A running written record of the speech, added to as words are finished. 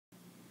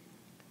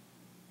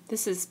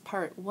This is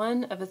part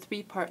one of a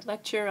three-part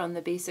lecture on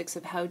the basics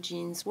of how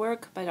genes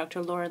work by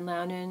Dr. Lauren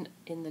Lounen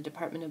in the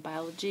Department of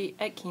Biology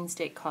at Keene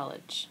State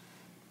College.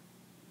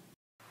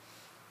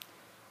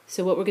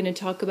 So what we're going to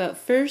talk about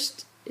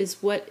first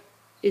is what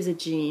is a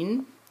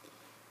gene,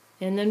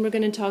 and then we're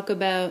going to talk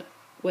about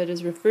what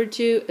is referred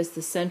to as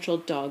the central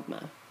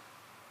dogma,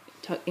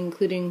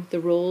 including the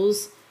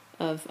roles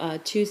of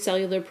two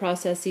cellular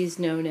processes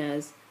known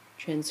as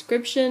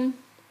transcription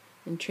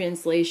and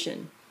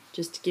translation.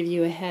 Just to give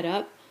you a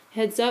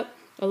heads up,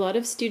 a lot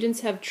of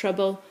students have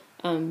trouble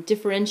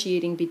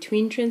differentiating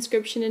between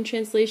transcription and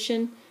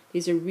translation.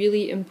 These are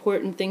really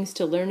important things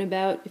to learn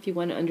about if you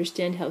want to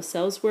understand how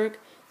cells work.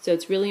 So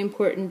it's really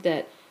important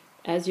that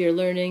as you're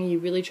learning, you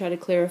really try to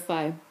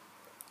clarify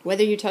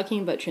whether you're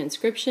talking about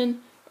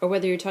transcription or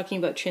whether you're talking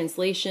about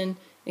translation,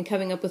 and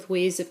coming up with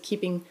ways of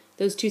keeping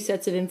those two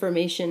sets of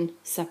information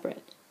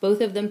separate.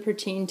 Both of them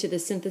pertain to the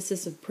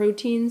synthesis of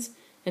proteins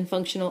and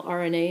functional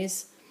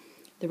RNAs.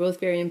 They're both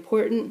very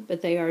important,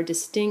 but they are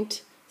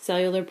distinct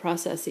cellular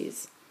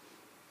processes.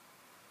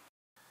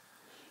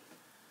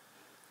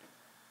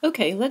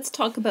 Okay, let's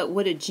talk about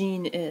what a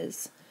gene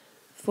is.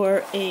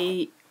 For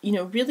a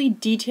really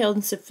detailed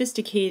and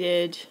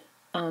sophisticated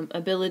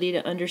ability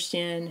to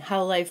understand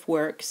how life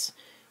works,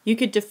 you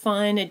could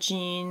define a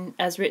gene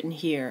as written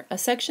here: a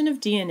section of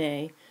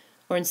DNA,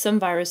 or in some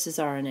viruses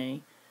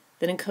RNA,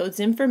 that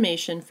encodes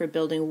information for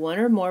building one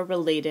or more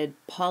related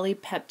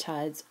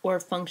polypeptides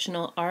or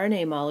functional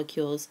RNA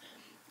molecules,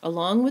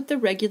 along with the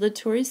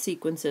regulatory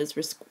sequences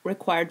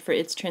required for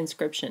its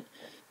transcription.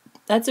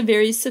 That's a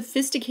very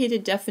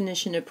sophisticated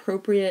definition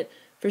appropriate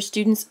for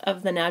students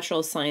of the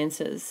natural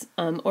sciences,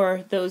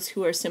 or those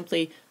who are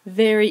simply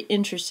very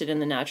interested in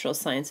the natural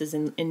sciences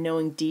and in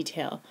knowing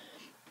detail.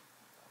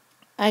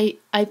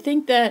 I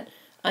think that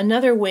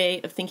another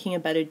way of thinking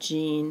about a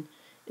gene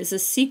is a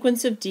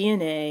sequence of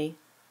DNA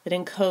that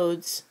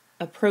encodes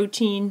a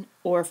protein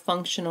or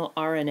functional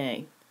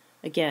RNA.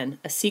 Again,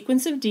 a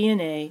sequence of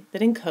DNA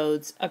that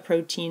encodes a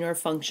protein or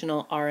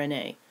functional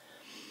RNA.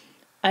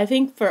 I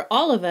think for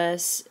all of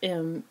us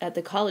at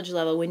the college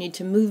level, we need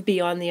to move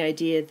beyond the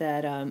idea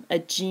that a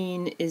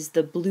gene is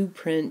the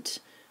blueprint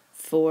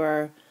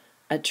for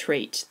a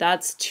trait.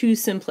 That's too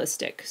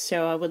simplistic.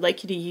 So I would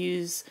like you to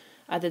use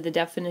either the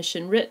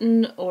definition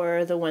written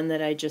or the one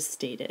that I just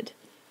stated.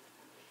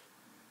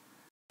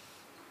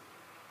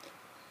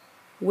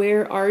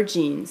 Where are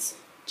genes?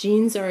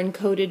 Genes are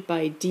encoded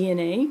by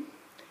DNA,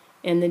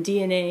 and the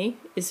DNA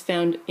is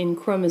found in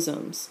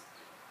chromosomes.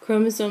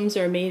 Chromosomes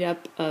are made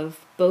up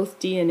of both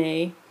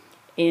DNA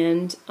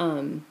and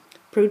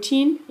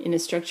protein in a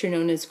structure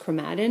known as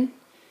chromatin.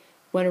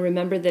 Want to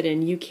remember that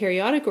in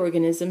eukaryotic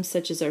organisms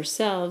such as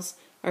ourselves,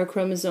 our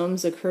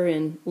chromosomes occur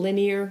in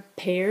linear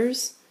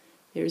pairs.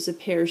 There's a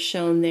pair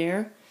shown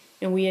there,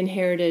 and we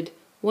inherited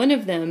one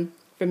of them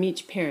from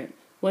each parent,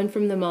 one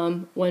from the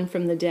mom, one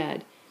from the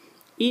dad.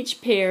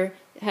 Each pair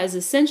has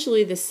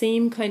essentially the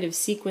same kind of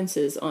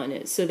sequences on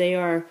it, so they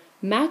are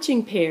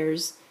matching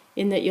pairs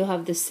in that you'll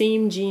have the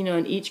same gene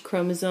on each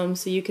chromosome.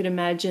 So you can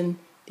imagine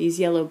these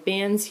yellow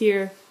bands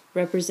here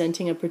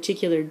representing a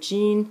particular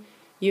gene.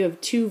 You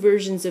have two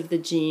versions of the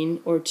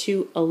gene, or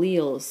two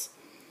alleles.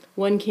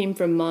 One came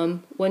from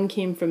mom, one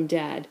came from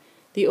dad.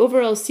 The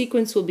overall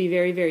sequence will be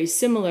very, very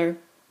similar,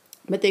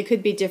 but they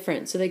could be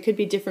different. So they could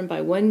be different by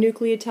one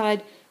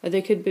nucleotide, or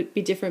they could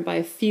be different by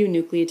a few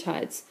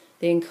nucleotides.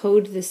 They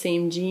encode the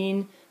same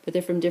gene, but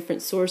they're from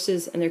different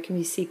sources, and there can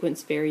be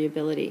sequence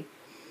variability.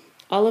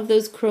 All of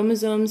those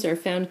chromosomes are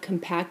found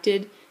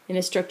compacted in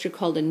a structure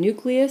called a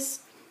nucleus.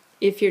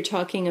 If you're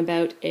talking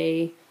about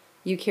a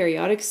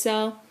eukaryotic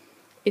cell,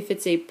 if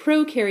it's a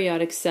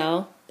prokaryotic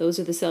cell, those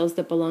are the cells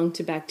that belong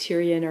to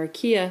bacteria and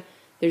archaea,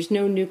 there's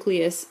no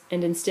nucleus,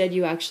 and instead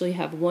you actually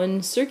have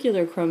one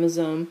circular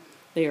chromosome.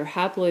 They are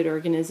haploid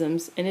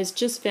organisms, and it's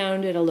just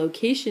found at a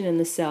location in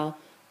the cell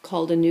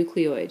called a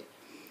nucleoid.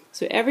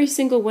 So every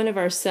single one of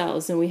our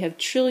cells, and we have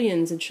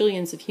trillions and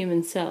trillions of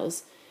human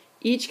cells,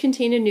 each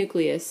contain a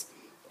nucleus,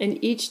 and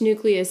each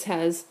nucleus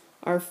has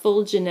our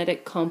full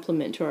genetic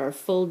complement, or our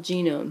full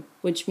genome,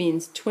 which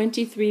means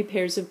 23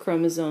 pairs of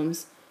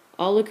chromosomes,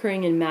 all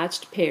occurring in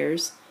matched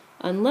pairs,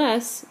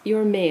 unless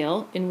you're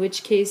male, in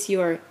which case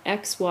your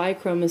XY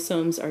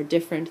chromosomes are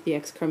different. The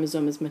X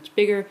chromosome is much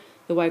bigger,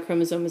 the Y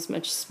chromosome is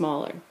much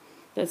smaller.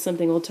 That's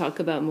something we'll talk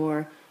about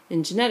more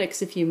in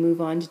genetics if you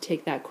move on to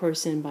take that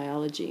course in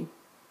biology.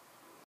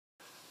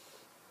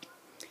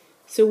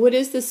 So what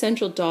is the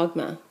central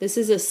dogma? This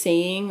is a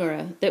saying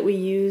that we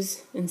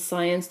use in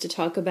science to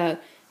talk about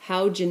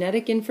how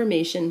genetic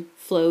information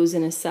flows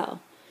in a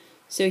cell.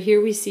 So here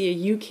we see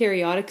a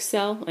eukaryotic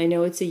cell. I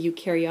know it's a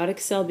eukaryotic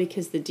cell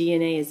because the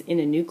DNA is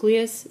in a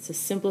nucleus. It's a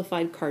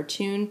simplified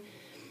cartoon.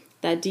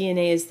 That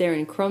DNA is there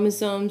in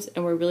chromosomes,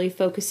 and we're really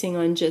focusing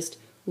on just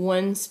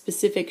one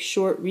specific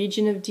short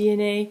region of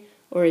DNA,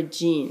 or a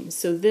gene.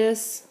 So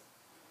this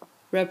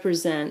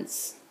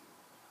represents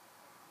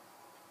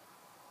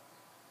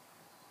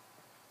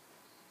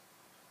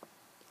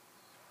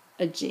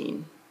a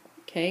gene,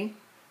 okay?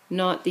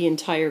 Not the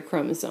entire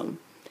chromosome.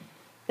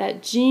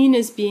 That gene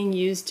is being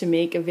used to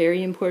make a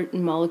very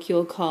important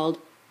molecule called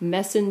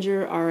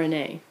messenger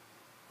RNA.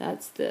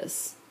 That's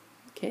this,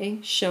 okay,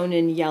 shown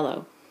in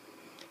yellow.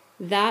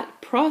 That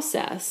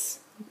process,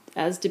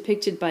 as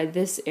depicted by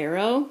this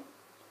arrow,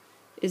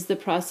 is the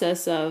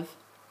process of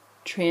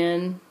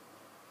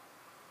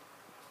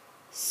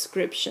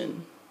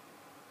transcription.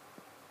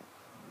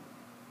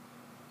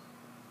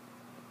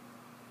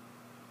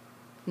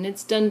 And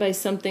it's done by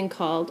something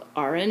called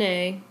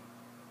RNA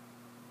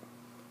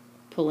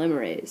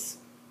polymerase.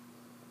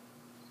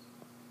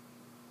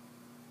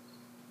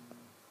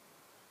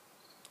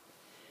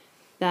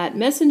 That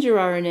messenger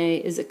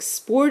RNA is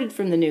exported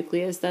from the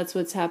nucleus, that's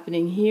what's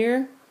happening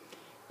here,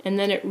 and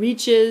then it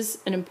reaches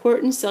an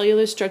important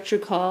cellular structure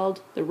called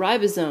the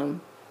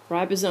ribosome.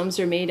 Ribosomes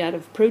are made out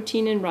of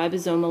protein and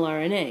ribosomal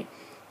RNA.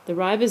 The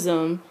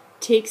ribosome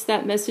takes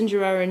that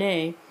messenger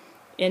RNA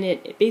and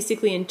it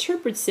basically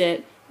interprets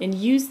it and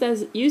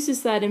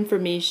uses that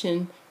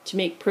information to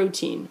make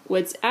protein.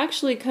 What's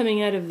actually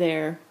coming out of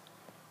there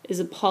is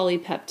a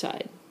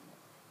polypeptide,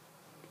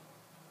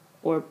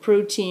 or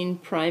protein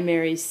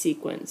primary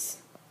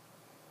sequence.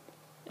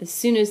 As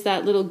soon as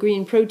that little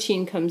green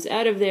protein comes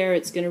out of there,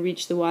 it's going to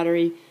reach the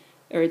watery,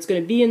 or it's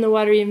going to be in the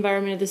watery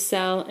environment of the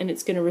cell, and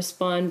it's going to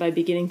respond by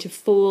beginning to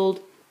fold.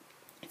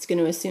 It's going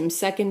to assume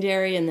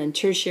secondary and then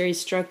tertiary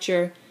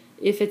structure.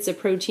 If it's a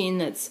protein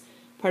that's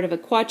part of a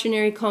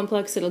quaternary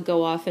complex, it'll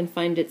go off and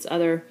find its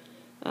other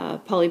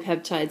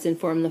polypeptides and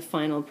form the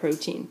final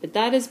protein. But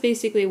that is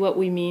basically what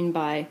we mean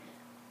by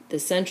the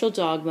central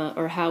dogma,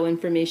 or how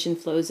information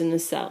flows in the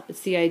cell.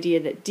 It's the idea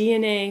that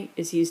DNA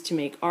is used to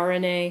make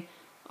RNA,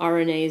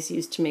 RNA is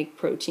used to make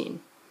protein.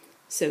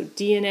 So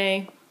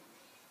DNA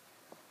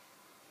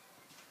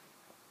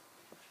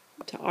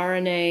to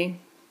RNA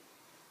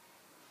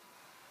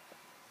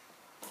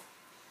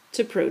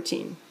to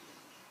protein.